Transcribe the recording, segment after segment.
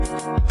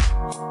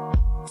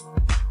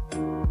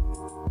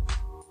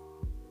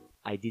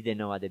I didn't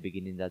know at the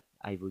beginning that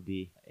I would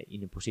be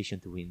in a position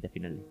to win,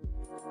 definitely.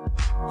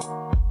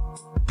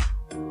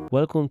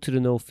 Welcome to the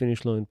No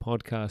Finish Line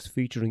podcast,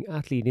 featuring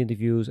athlete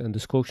interviews and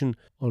discussion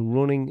on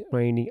running,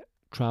 training,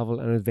 travel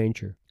and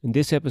adventure. In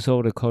this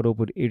episode, I caught up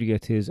with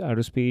Iraklis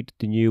Arispeed,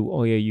 the new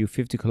IAU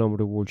 50km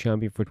world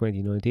champion for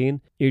 2019.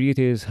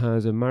 Iraklis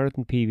has a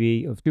marathon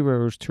PB of 2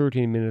 hours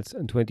 13 minutes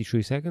and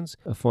 23 seconds,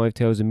 a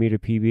 5000 metre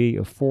PB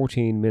of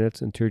 14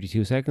 minutes and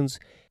 32 seconds,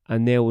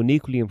 and now an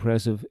equally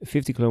impressive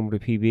 50km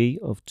PB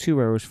of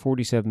 2 hours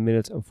 47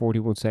 minutes and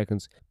 41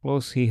 seconds.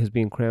 Plus, he has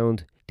been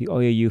crowned the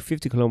IAU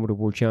 50km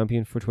world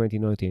champion for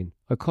 2019.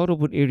 I caught up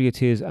with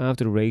Iraklis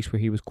after the race, where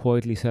he was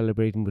quietly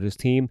celebrating with his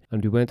team,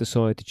 and we went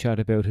aside to chat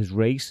about his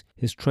race,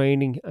 his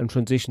training and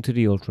transition to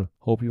the ultra.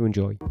 Hope you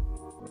enjoy.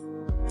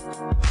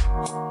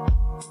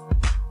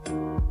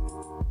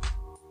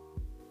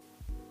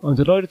 I'm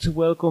delighted to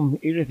welcome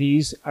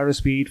Iraklis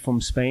Arispeed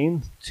from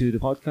Spain to the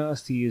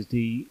podcast. He is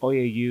the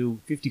IAU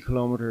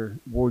 50km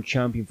world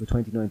champion for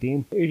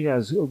 2019.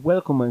 Iraklis,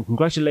 welcome and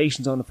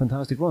congratulations on a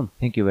fantastic run.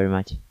 Thank you very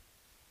much.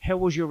 How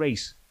was your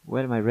race?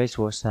 Well, my race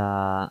was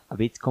a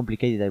bit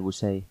complicated, I would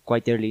say.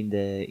 Quite early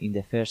in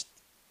the first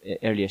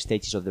earlier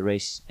stages of the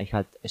race, I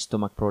had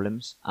stomach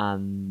problems,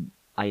 and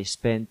I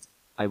spent,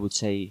 I would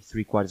say,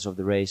 3/4 of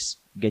the race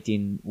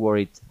getting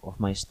worried of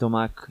my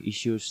stomach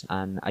issues,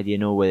 and I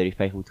didn't know whether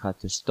if I would have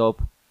to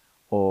stop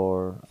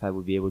or if I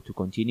would be able to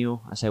continue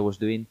as I was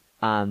doing.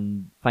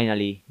 And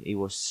finally, it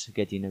was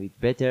getting a bit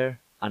better.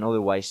 And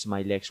otherwise,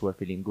 my legs were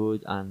feeling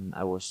good and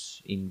I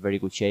was in very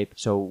good shape.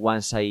 So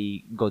once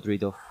I got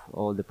rid of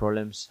all the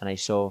problems and I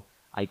saw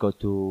I got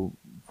to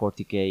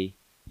 40k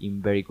in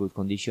very good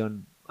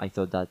condition, I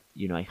thought that,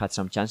 I had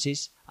some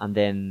chances. And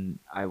then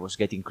I was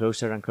getting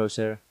closer and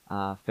closer.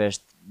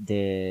 First,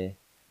 the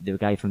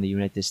guy from the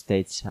United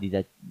States did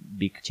a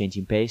big change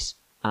in pace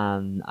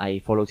and I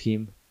followed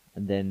him.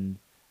 And then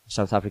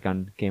South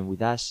African came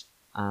with us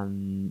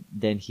and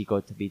then he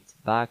got a bit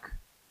back.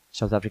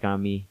 South Africa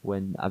and me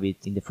went a bit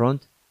in the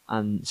front,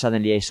 and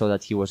suddenly I saw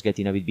that he was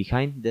getting a bit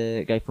behind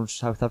the guy from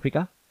South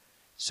Africa.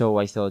 So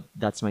I thought,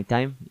 that's my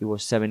time. It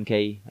was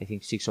 7k, I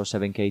think 6 or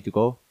 7k to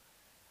go,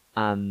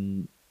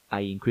 and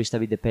I increased a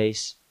bit the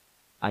pace.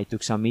 I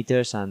took some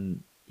meters,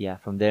 and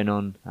from then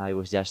on I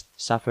was just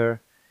suffer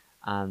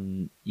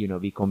and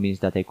be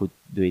convinced that I could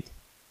do it.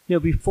 Now,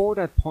 before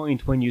that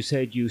point when you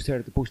said you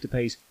started to push the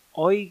pace,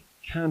 I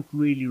can't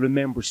really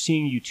remember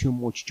seeing you too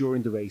much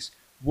during the race.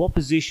 What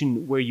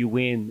position were you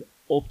in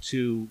up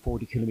to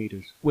 40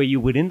 kilometres? Were you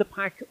within the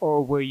pack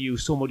or were you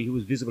somebody who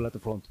was visible at the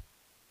front?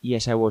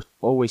 Yes, I was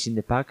always in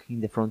the pack,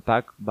 in the front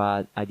pack,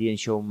 but I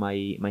didn't show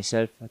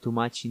myself too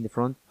much in the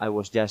front. I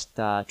was just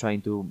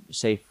trying to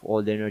save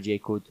all the energy I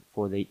could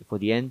for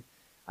the end.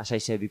 As I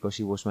said, because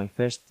it was my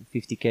first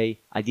 50k,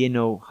 I didn't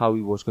know how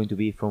it was going to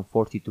be from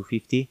 40 to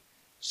 50.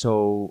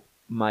 So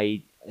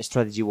my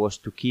strategy was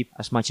to keep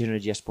as much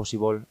energy as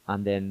possible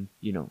and then,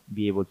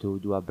 be able to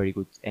do a very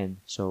good end.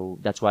 So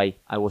that's why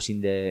I was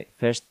in the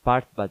first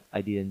part, but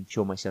I didn't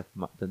show myself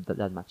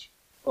that much.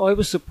 I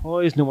was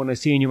surprised now when I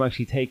seen you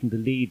actually taking the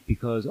lead,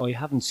 because I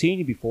haven't seen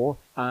you before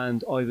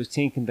and I was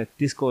thinking that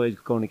this guy is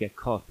going to get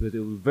caught, because it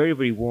was a very,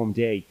 very warm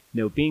day.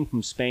 Now, being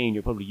from Spain,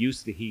 you're probably used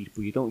to the heat,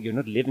 but you're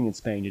not living in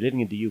Spain, you're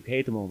living in the UK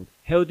at the moment.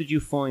 How did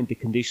you find the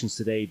conditions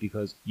today?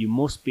 Because you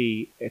must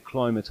be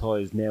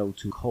acclimatized now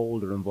to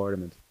colder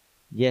environment.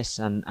 Yes,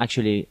 and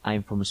actually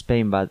I'm from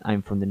Spain, but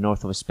I'm from the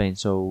north of Spain,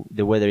 so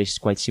the weather is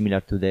quite similar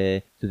to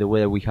the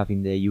weather we have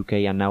in the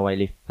UK, and now I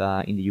live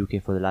in the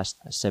UK for the last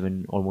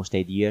 7, almost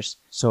 8 years.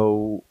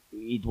 So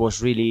it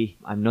was really,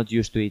 I'm not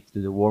used to it,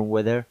 to the warm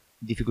weather,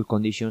 difficult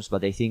conditions,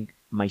 but I think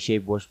my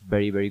shape was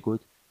very, very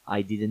good.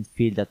 I didn't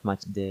feel that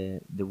much the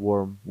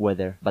warm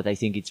weather, but I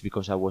think it's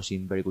because I was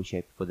in very good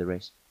shape for the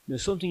race. Now,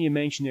 something you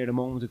mentioned there a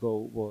moment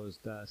ago was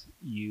that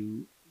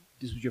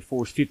this was your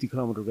first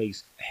 50km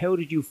race. How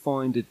did you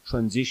find the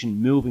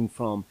transition moving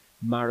from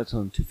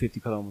marathon to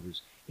 50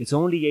 kilometers? It's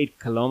only 8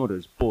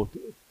 kilometers, but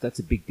that's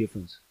a big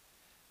difference.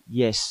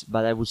 Yes,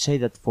 but I would say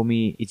that for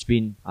me it's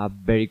been a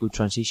very good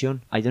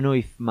transition. I don't know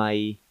if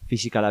my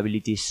physical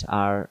abilities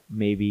are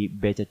maybe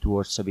better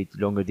towards a bit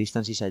longer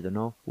distances. I don't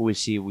know. We will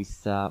see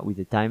with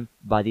the time.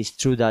 But it's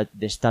true that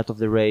the start of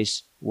the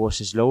race was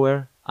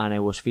slower and I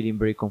was feeling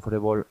very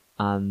comfortable.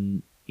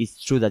 And it's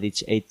true that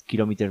it's 8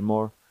 kilometers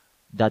more.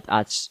 That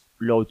adds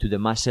load to the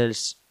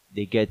muscles.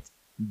 They get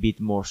a bit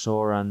more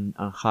sore and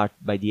hard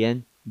by the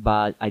end.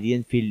 But I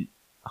didn't feel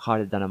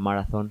harder than a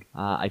marathon.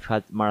 I've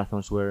had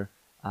marathons where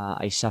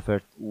I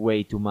suffered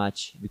way too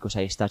much because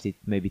I started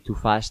maybe too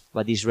fast.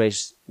 But this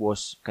race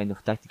was kind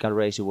of tactical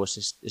race. It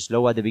was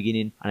slow at the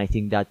beginning, and I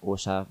think that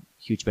was a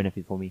huge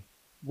benefit for me.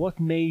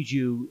 What made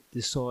you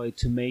decide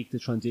to make the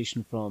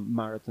transition from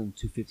marathon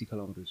to 50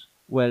 kilometers?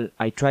 Well,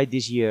 I tried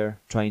this year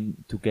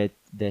trying to get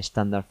the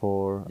standard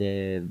for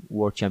the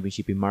World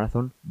Championship in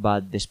marathon,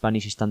 but the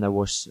Spanish standard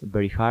was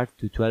very hard,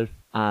 2:12,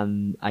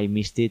 and I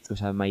missed it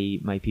because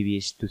my PB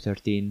is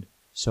 2:13.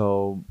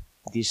 So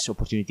this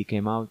opportunity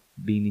came out,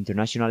 being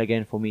international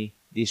again for me,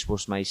 this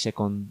was my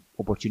second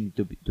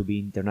opportunity to be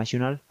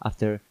international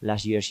after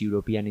last year's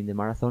European in the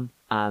marathon.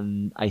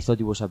 And I thought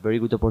it was a very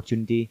good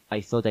opportunity.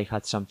 I thought I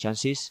had some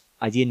chances.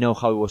 I didn't know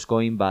how it was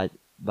going, but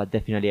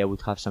definitely I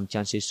would have some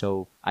chances.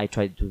 So I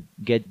tried to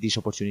get this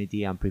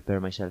opportunity and prepare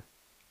myself.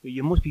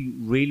 You must be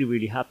really,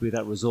 really happy with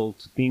that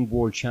result. Being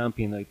world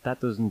champion, like that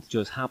doesn't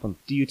just happen.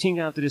 Do you think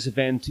after this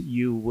event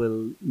you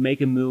will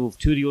make a move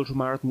to the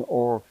ultramarathon,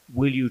 or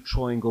will you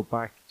try and go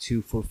back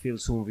to fulfill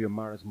some of your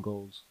marathon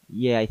goals?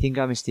 Yeah, I think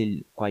I'm still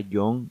quite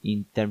young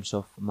in terms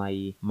of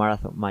my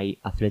marathon, my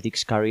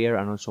athletics career,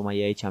 and also my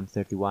age. I'm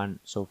 31,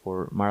 so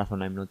for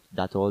marathon I'm not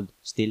that old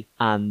still.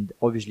 And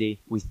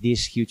obviously, with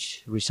this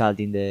huge result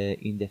in the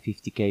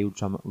 50k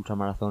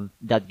ultramarathon,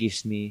 that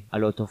gives me a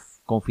lot of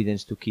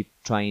confidence to keep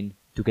trying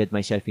to get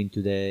myself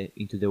into the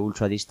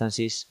ultra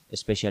distances,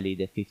 especially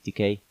the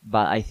 50k.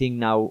 But I think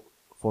now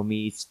for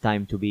me it's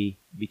time to be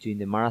between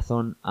the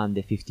marathon and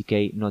the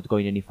 50k, not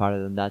going any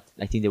farther than that.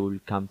 I think there will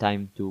come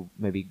time to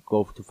maybe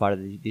go to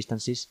farther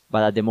distances,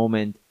 but at the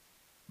moment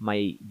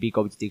my big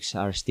objectives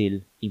are still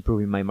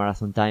improving my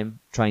marathon time,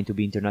 trying to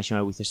be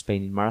international with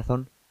Spain in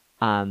marathon,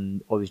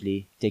 and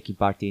obviously taking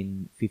part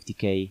in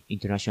 50k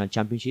international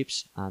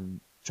championships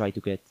and try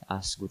to get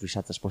as good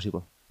results as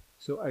possible.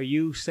 So are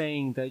you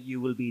saying that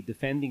you will be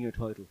defending your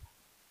title?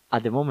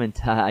 At the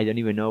moment, I don't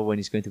even know when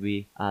it's going to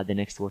be the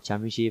next World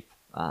Championship.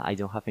 I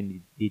don't have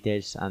any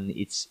details, and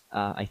it's,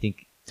 I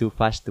think, too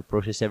fast to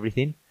process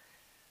everything.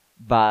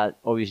 But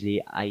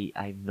obviously,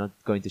 I'm not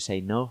going to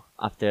say no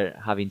after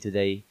having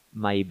today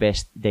my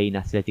best day in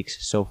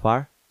athletics so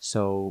far.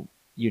 So,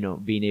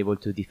 being able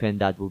to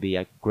defend that will be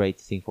a great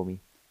thing for me.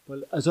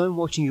 Well, as I'm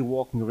watching you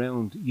walking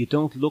around, you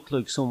don't look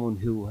like someone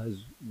who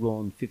has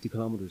run 50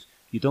 kilometres.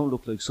 You don't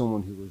look like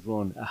someone who has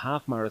run a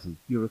half marathon.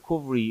 Your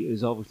recovery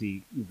is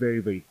obviously very,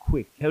 very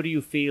quick. How do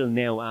you feel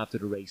now after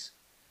the race?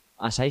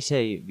 As I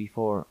say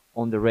before,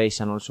 on the race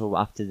and also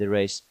after the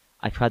race,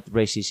 I've had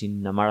races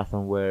in a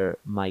marathon where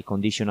my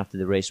condition after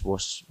the race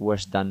was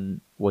worse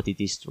than what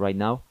it is right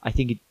now. I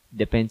think it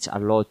depends a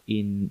lot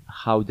in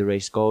how the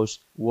race goes,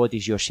 what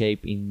is your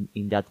shape in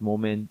that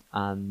moment,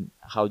 and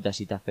how does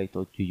it affect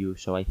to you.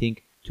 So I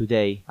think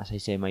today, as I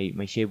say,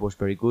 my shape was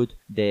very good.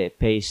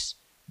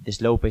 The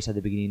slow pace at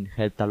the beginning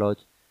helped a lot,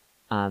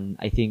 and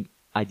I think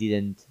I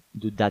didn't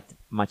do that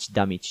much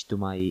damage to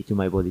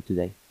my body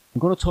today. I'm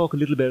going to talk a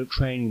little bit about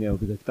training now,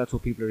 because that's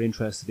what people are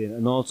interested in,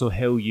 and also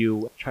how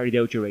you carried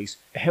out your race.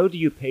 How do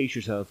you pace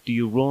yourself? Do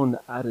you run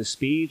at a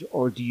speed,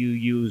 or do you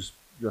use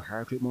your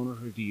heart rate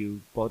monitor? Do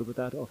you bother with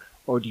that,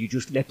 or do you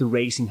just let the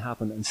racing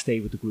happen and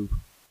stay with the group?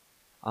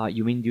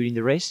 You mean during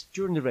the race?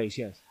 During the race,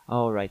 yes.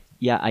 Oh, right.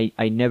 Yeah,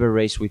 I never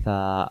race with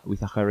a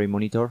heart rate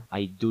monitor.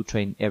 I do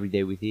train every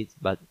day with it,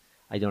 but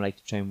I don't like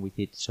to train with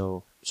it,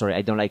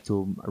 I don't like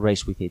to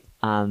race with it.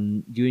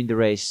 And during the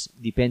race,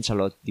 depends a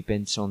lot,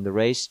 depends on the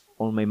race.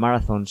 On my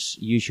marathons,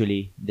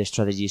 usually the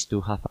strategy is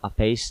to have a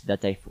pace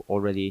that I've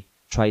already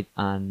tried,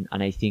 and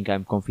I think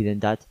I'm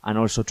confident that, and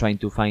also trying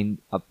to find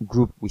a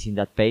group within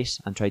that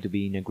pace and try to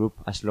be in a group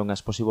as long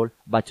as possible.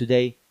 But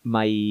today,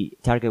 my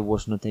target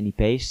was not any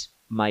pace.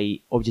 My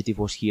objective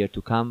was here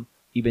to come,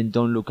 even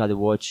don't look at the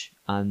watch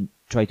and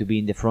try to be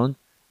in the front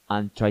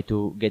and try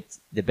to get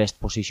the best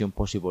position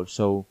possible.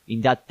 So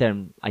in that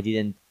term, I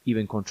didn't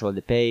even control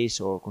the pace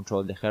or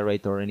control the heart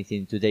rate or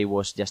anything. Today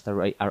was just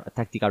a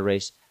tactical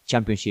race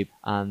championship,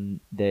 and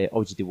the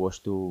objective was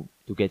to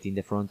get in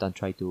the front and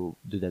try to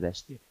do the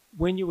best. Yeah.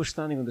 When you were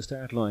standing on the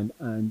start line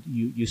and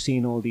you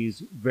seen all these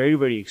very,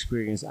 very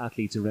experienced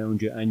athletes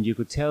around you, and you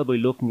could tell by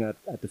looking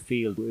at the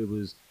field, it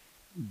was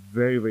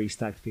very, very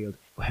stacked field.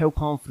 How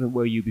confident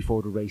were you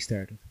before the race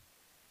started?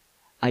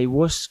 I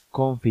was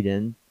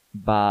confident,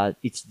 but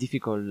it's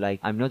difficult. Like,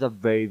 I'm not a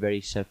very,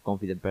 very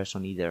self-confident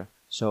person either.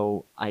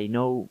 So I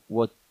know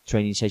what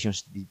training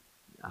sessions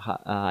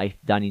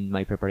I've done in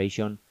my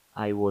preparation.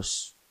 I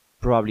was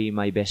probably in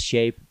my best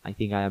shape. I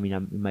think I am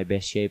in my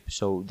best shape.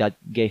 So that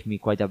gave me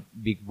quite a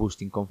big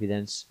boost in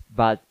confidence.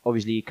 But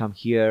obviously come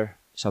here,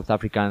 South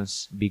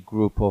Africans, big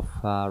group of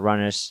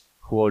runners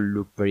who all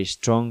look very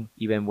strong,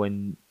 even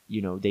when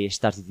they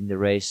started in the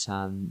race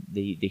and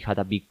they had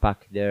a big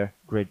pack there.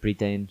 Great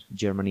Britain,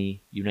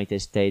 Germany, United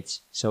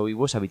States. So it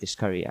was a bit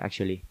scary,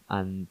 actually.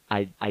 And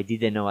I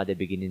didn't know at the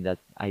beginning that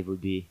I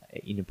would be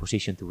in a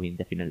position to win,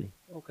 definitely.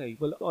 Okay,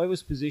 well, I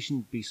was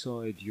positioned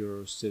beside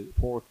your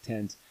support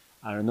tent,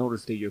 and I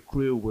noticed that your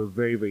crew were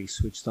very, very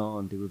switched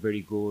on. They were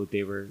very good.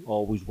 They were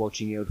always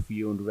watching out for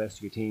you and the rest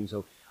of your team.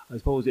 So I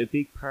suppose a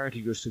big part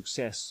of your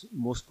success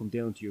must come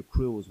down to your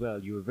crew as well.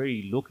 You were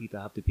very lucky to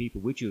have the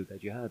people with you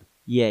that you had.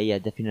 Yeah,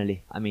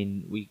 definitely. I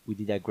mean, we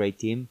did a great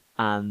team,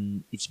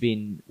 and it's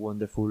been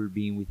wonderful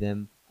being with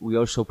them. We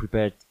also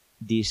prepared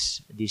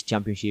this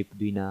championship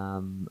doing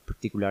a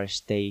particular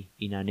stay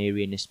in an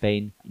area in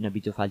Spain in a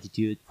bit of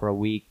altitude for a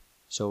week.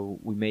 So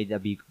we made a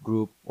big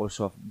group,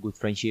 also a good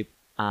friendship,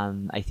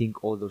 and I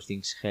think all those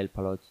things help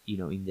a lot,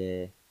 in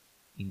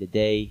the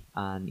day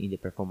and in the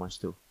performance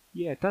too.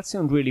 Yeah, that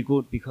sounds really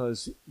good,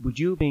 because with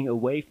you being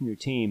away from your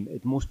team,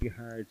 it must be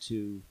hard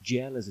to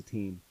gel as a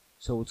team.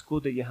 So it's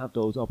good that you have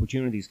those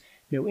opportunities.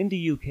 Now, in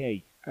the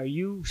UK, are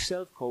you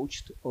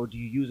self-coached or do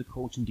you use a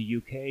coach in the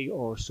UK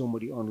or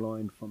somebody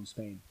online from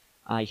Spain?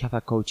 I have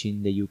a coach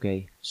in the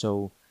UK.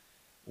 So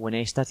when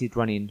I started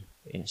running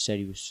in a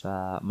serious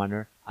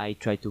manner, I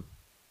tried to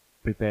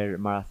prepare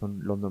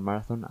London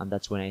Marathon, and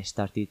that's when I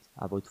started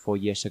about 4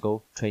 years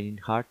ago, training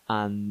hard.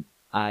 And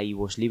I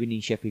was living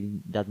in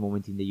Sheffield that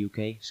moment in the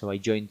UK, so I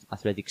joined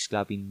athletics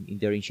club in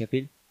there in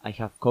Sheffield. I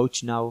have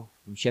coach now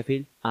from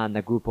Sheffield and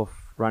a group of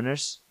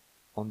runners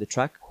on the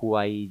track who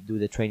I do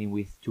the training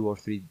with 2 or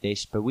 3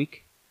 days per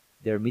week.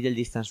 They're middle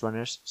distance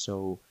runners,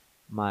 so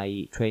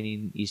my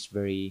training is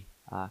very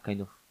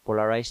kind of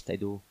polarized. I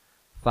do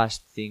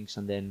fast things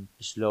and then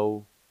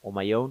slow on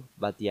my own,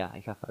 but yeah, I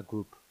have a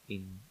group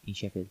in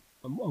Sheffield.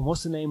 And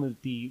what's the name of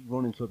the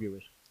running club you're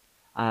with?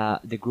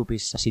 The group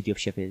is City of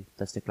Sheffield.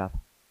 That's the club.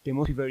 They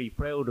must be very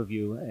proud of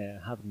you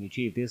having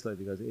achieved this, like,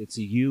 because it's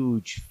a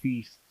huge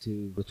feat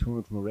to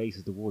return from a race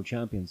as the world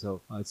champion.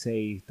 So I'd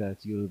say that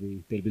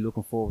they'll be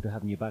looking forward to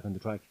having you back on the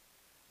track.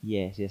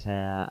 Yes.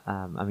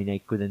 I mean, I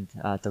couldn't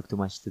talk too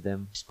much to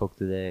them. Spoke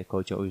to the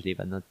coach, obviously,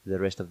 but not to the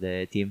rest of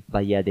the team.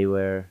 But yeah, they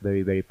were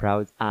very, very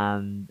proud.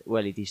 And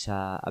well, it is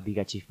a big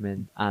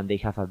achievement, and they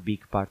have a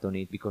big part on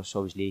it because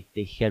obviously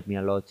they helped me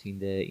a lot in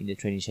the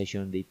training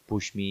session. They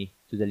pushed me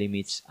to the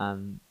limits,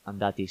 and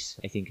that is,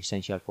 I think,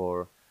 essential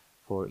for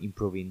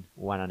improving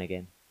one and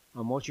again.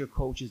 And what's your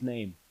coach's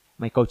name?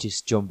 My coach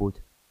is John Wood.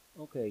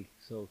 Okay,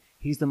 so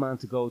he's the man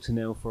to go to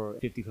now for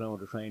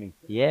 50-kilometer training.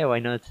 Yeah, why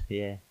not?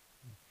 Yeah.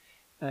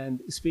 And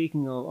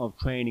speaking of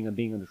training and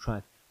being on the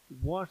track,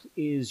 what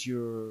is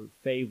your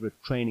favourite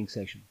training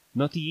session?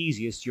 Not the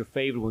easiest, your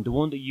favourite one, the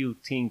one that you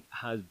think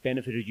has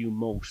benefited you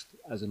most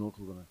as an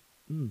ultra runner.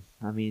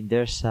 I mean,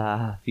 there's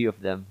a few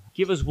of them.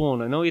 Give us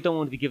one. I know you don't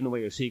want to be giving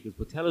away your secrets,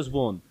 but tell us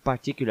one.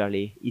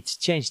 Particularly, it's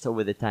changed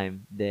over the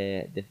time.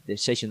 The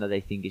session that I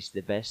think is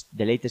the best,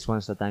 the latest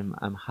ones that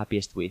I'm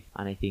happiest with,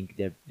 and I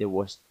think they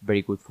was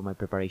very good for my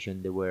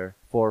preparation. They were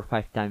 4 or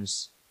 5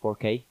 times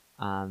 4K,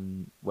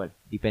 and well,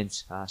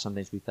 depends.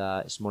 Sometimes with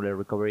a smaller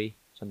recovery,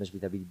 sometimes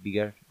with a bit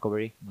bigger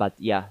recovery. But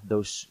yeah,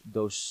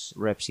 those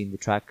reps in the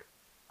track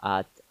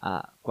at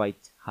a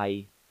quite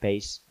high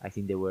pace, I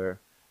think they were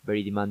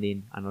very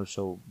demanding and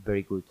also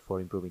very good for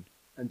improving.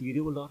 And do you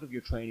do a lot of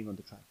your training on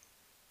the track?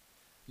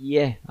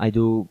 Yeah, I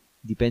do.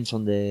 Depends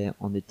on the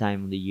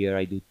time of the year.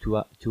 I do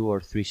 2 or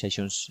 3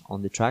 sessions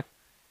on the track,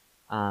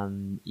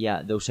 and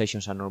yeah, those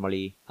sessions are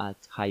normally at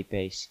high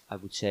pace. I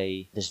would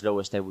say the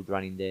slowest I would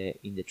run in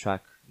the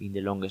track in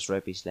the longest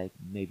rep is like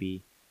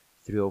maybe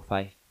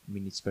 305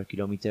 minutes per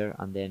kilometer,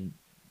 and then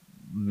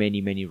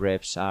many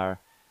reps are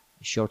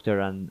shorter,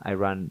 and I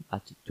run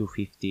at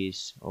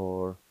 250s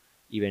or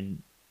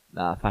even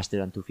faster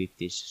than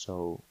 250s.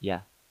 So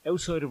yeah.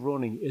 Outside of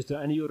running, is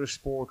there any other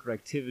sport or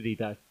activity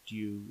that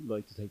you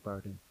like to take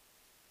part in?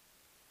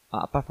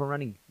 Apart from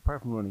running?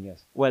 Apart from running,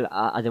 yes. Well,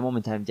 at the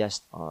moment I'm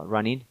just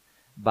running,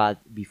 but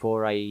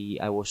before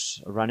I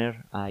was a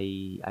runner,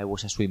 I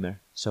was a swimmer.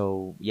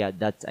 So yeah,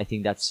 I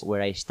think that's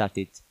where I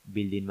started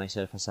building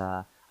myself as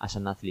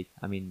an athlete.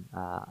 I mean,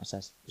 as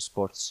a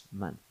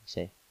sportsman,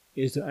 say.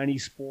 Is there any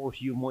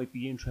sport you might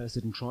be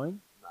interested in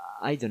trying?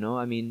 I don't know.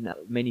 I mean,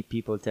 many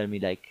people tell me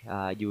like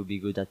you would be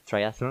good at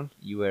triathlon.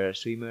 You were a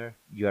swimmer.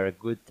 You are a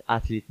good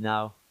athlete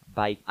now.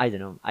 Bike. I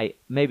don't know. I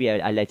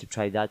like to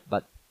try that,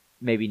 but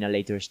maybe in a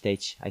later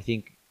stage. I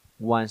think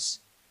once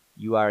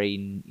you are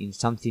in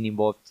something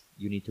involved,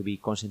 you need to be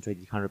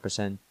concentrated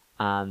 100%,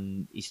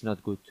 and it's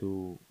not good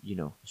to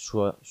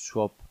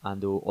swap and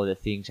do other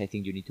things. I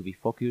think you need to be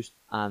focused,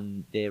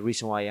 and the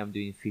reason why I'm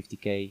doing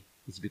 50K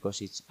is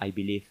because I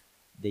believe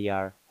they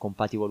are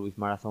compatible with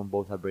marathon.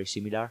 Both are very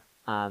similar,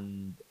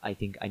 and I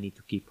think I need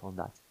to keep on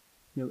that.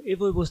 Now,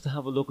 if I was to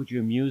have a look at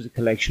your music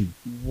collection,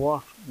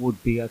 what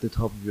would be at the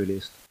top of your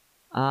list?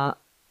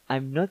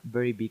 I'm not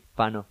very big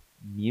fan of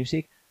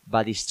music,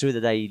 but it's true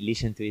that I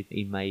listen to it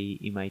in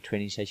my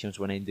training sessions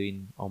when I'm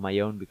doing on my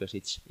own, because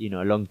it's a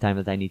long time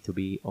that I need to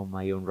be on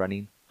my own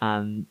running.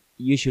 And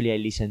usually I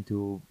listen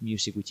to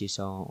music which is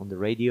on the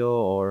radio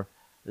or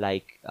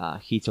like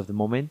hits of the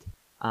moment.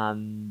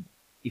 And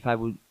if I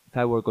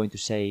were going to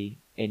say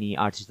any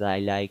artist that I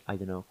like, I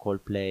don't know,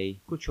 Coldplay.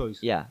 Good choice.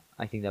 Yeah,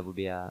 I think that would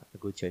be a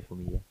good choice for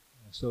me. Yeah.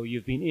 So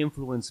you've been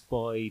influenced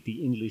by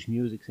the English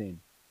music scene.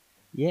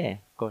 Yeah,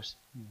 of course.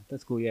 Yeah,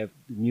 that's cool. Yeah,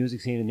 the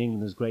music scene in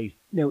England is great.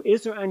 Now,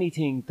 is there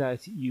anything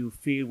that you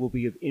feel will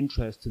be of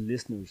interest to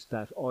listeners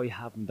that I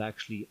haven't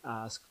actually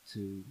asked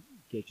to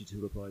get you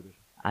to reply with?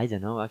 I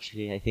don't know,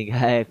 actually. I think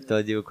I've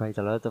told you quite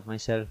a lot of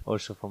myself,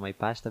 also from my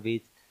past a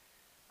bit.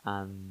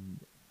 And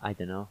I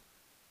don't know.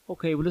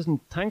 Okay, well, listen,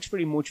 thanks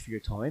very much for your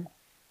time.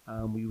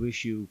 We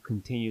wish you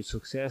continued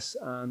success,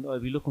 and I'll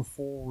be looking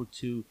forward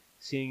to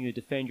seeing you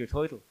defend your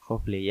title.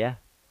 Hopefully, yeah.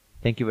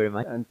 Thank you very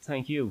much. And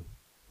thank you.